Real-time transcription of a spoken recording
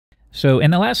So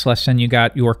in the last lesson, you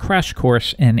got your crash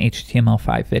course in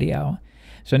HTML5 video.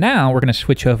 So now we're going to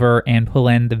switch over and pull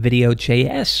in the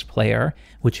VideoJS player,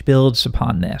 which builds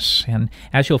upon this. And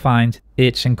as you'll find,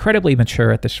 it's incredibly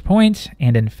mature at this point,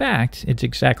 and in fact, it's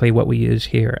exactly what we use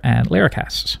here at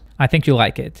Lyricasts. I think you'll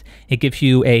like it. It gives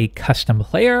you a custom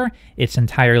player. It's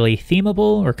entirely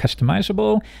themable or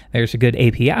customizable. There's a good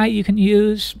API you can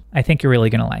use. I think you're really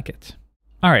going to like it.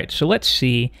 All right, so let's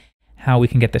see how we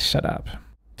can get this set up.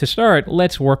 To start,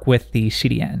 let's work with the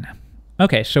CDN.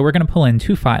 Okay, so we're going to pull in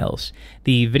two files,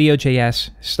 the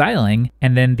VideoJS styling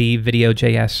and then the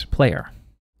VideoJS player.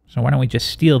 So why don't we just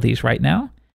steal these right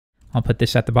now? I'll put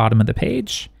this at the bottom of the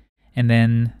page, and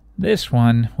then this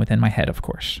one within my head, of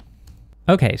course.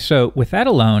 Okay, so with that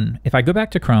alone, if I go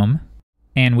back to Chrome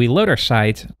and we load our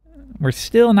site, we're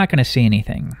still not going to see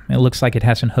anything. It looks like it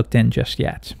hasn't hooked in just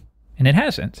yet. And it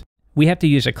hasn't. We have to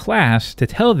use a class to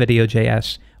tell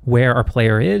VideoJS where our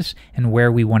player is and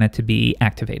where we want it to be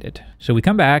activated. So we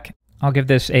come back, I'll give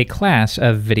this a class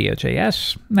of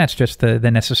VideoJS. That's just the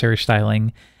necessary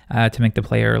styling to make the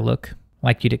player look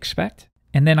like you'd expect.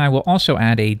 And then I will also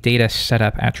add a data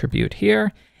setup attribute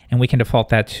here, and we can default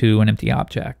that to an empty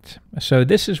object. So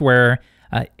this is where,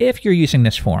 if you're using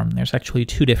this form, there's actually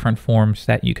two different forms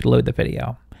that you could load the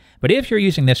video. But if you're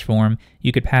using this form,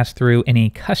 you could pass through any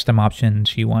custom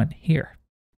options you want here.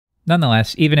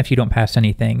 Nonetheless, even if you don't pass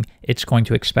anything, it's going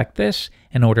to expect this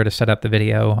in order to set up the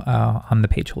video on the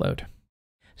page load.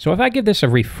 So if I give this a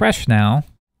refresh now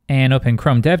and open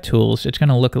Chrome DevTools, it's going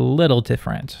to look a little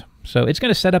different. So it's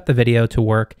going to set up the video to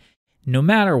work no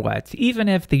matter what. Even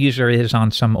if the user is on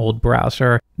some old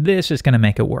browser, this is going to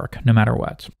make it work no matter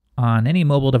what. On any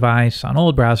mobile device, on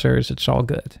old browsers, it's all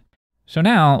good. So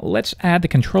now let's add the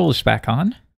controls back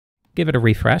on, give it a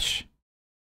refresh,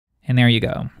 and there you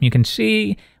go. You can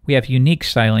see we have unique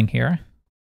styling here,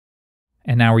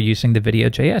 and now we're using the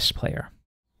VideoJS player.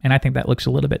 And I think that looks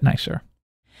a little bit nicer.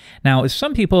 Now, with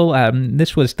some people,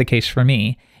 this was the case for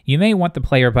me, you may want the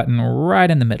player button right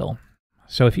in the middle.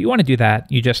 So if you want to do that,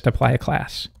 you just apply a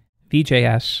class,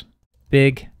 VJS,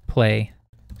 big, play,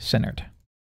 centered.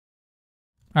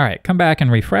 All right, come back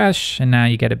and refresh, and now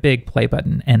you get a big play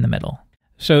button in the middle.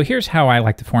 So here's how I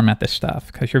like to format this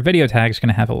stuff, because your video tag is going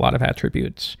to have a lot of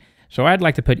attributes. So I'd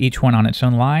like to put each one on its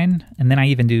own line, and then I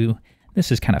even do,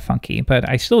 this is kind of funky, but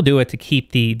I still do it to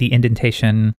keep the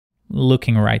indentation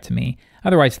looking right to me.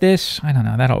 Otherwise this, I don't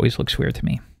know, that always looks weird to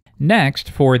me. Next,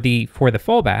 for the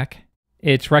fallback,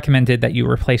 it's recommended that you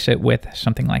replace it with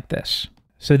something like this.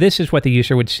 So this is what the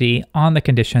user would see on the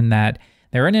condition that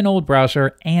they're in an old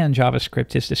browser and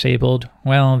JavaScript is disabled.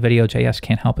 Well, VideoJS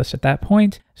can't help us at that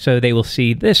point, so they will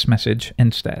see this message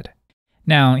instead.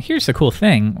 Now, here's the cool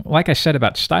thing. Like I said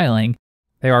about styling,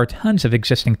 there are tons of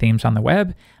existing themes on the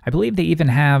web. I believe they even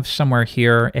have somewhere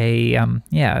here a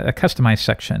customized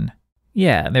section.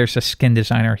 Yeah, there's a skin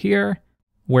designer here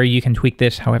where you can tweak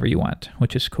this however you want,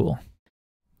 which is cool.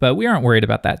 But we aren't worried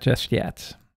about that just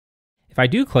yet. If I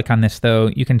do click on this though,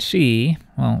 you can see,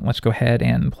 well, let's go ahead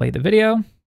and play the video,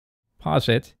 pause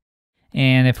it,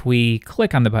 and if we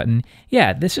click on the button,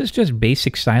 yeah, this is just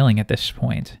basic styling at this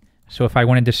point. So if I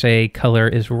wanted to say color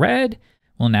is red,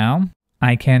 well now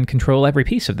I can control every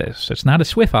piece of this. So it's not a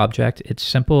Swift object, it's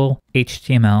simple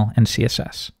HTML and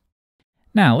CSS.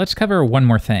 Now let's cover one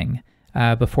more thing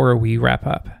before we wrap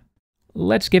up.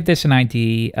 Let's give this an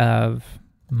ID of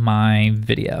my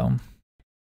video.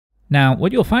 Now,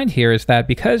 what you'll find here is that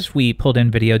because we pulled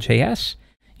in VideoJS,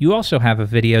 you also have a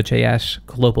VideoJS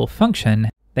global function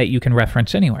that you can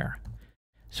reference anywhere.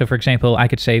 So for example, I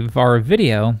could say var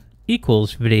video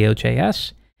equals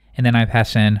VideoJS, and then I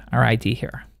pass in our ID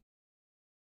here.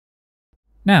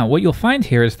 Now, what you'll find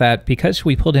here is that because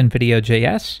we pulled in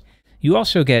VideoJS, you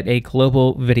also get a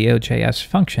global VideoJS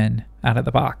function out of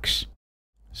the box.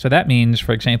 So that means,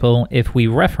 for example, if we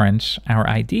reference our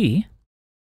ID,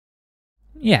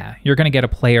 yeah, you're going to get a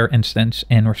player instance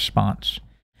in response.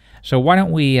 So why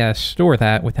don't we store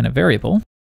that within a variable?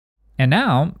 And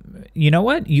now, you know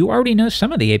what? You already know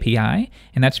some of the API,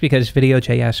 and that's because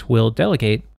VideoJS will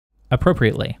delegate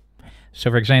appropriately.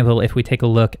 So for example, if we take a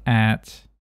look at,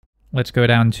 let's go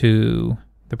down to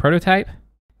the prototype.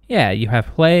 Yeah, you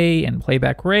have play and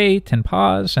playback rate and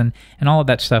pause and all of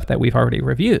that stuff that we've already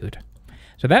reviewed.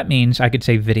 So that means I could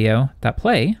say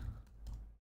video.play,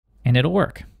 and it'll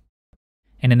work.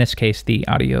 And in this case, the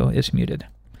audio is muted.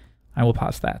 I will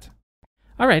pause that.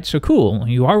 All right, so cool.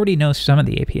 You already know some of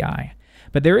the API.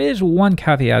 But there is one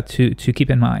caveat to keep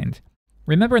in mind.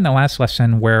 Remember in the last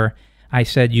lesson where I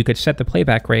said you could set the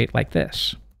playback rate like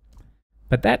this.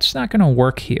 But that's not going to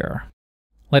work here.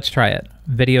 Let's try it.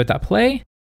 Video.play,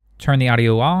 turn the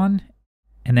audio on,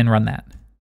 and then run that.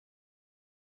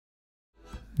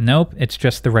 Nope, it's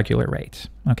just the regular rate.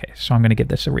 Okay, so I'm going to give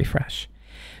this a refresh.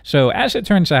 So as it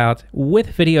turns out,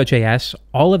 with VideoJS,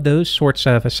 all of those sorts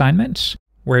of assignments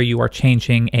where you are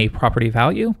changing a property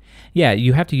value, yeah,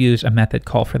 you have to use a method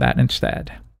call for that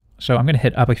instead. So I'm going to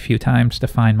hit up a few times to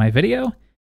find my video.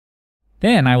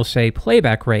 Then I will say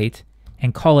playback rate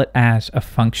and call it as a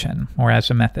function or as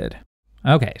a method.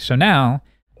 Okay, so now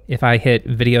if I hit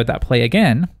video.play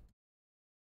again,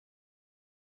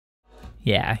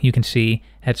 yeah, you can see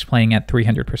it's playing at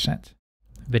 300%.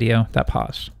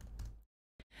 Video.pause.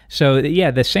 So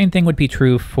yeah, the same thing would be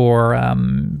true for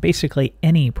basically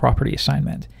any property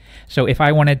assignment. So if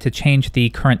I wanted to change the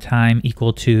current time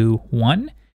equal to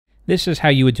 1, this is how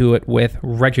you would do it with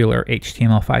regular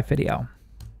HTML5 video.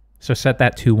 So set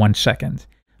that to 1 second,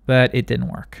 but it didn't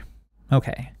work.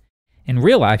 Okay. In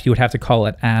real life, you would have to call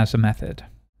it as a method.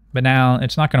 But now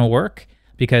it's not going to work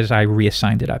because I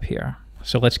reassigned it up here.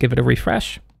 So let's give it a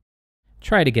refresh.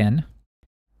 Try it again.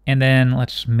 And then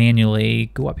let's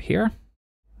manually go up here.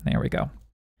 There we go.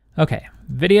 Okay,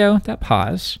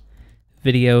 video.pause,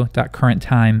 video.current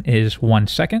time is 1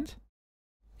 second,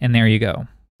 and there you go.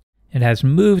 It has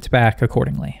moved back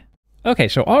accordingly. Okay,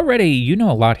 so already you know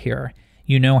a lot here.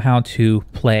 You know how to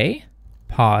play,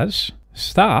 pause,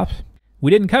 stop.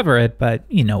 We didn't cover it, but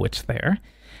you know it's there.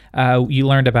 You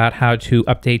learned about how to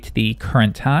update the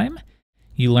current time.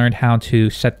 You learned how to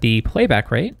set the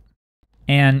playback rate.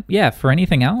 And yeah, for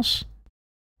anything else,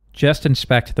 just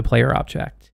inspect the player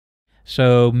object.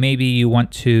 So maybe you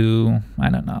want to, I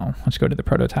don't know, let's go to the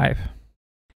prototype.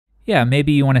 Yeah,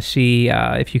 maybe you want to see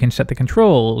if you can set the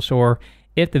controls or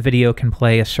if the video can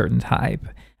play a certain type.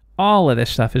 All of this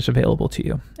stuff is available to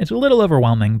you. It's a little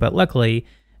overwhelming, but luckily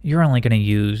you're only going to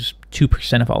use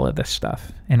 2% of all of this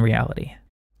stuff in reality.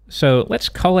 So let's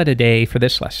call it a day for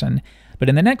this lesson. But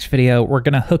in the next video, we're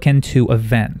going to hook into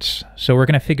events. So we're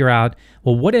going to figure out,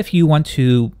 well, what if you want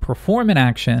to perform an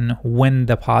action when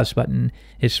the pause button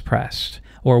is pressed?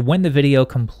 Or when the video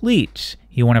completes,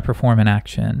 you want to perform an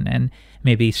action and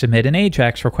maybe submit an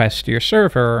AJAX request to your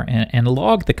server and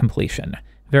log the completion,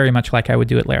 very much like I would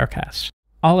do at Laracast.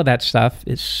 All of that stuff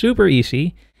is super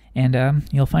easy, and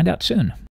you'll find out soon.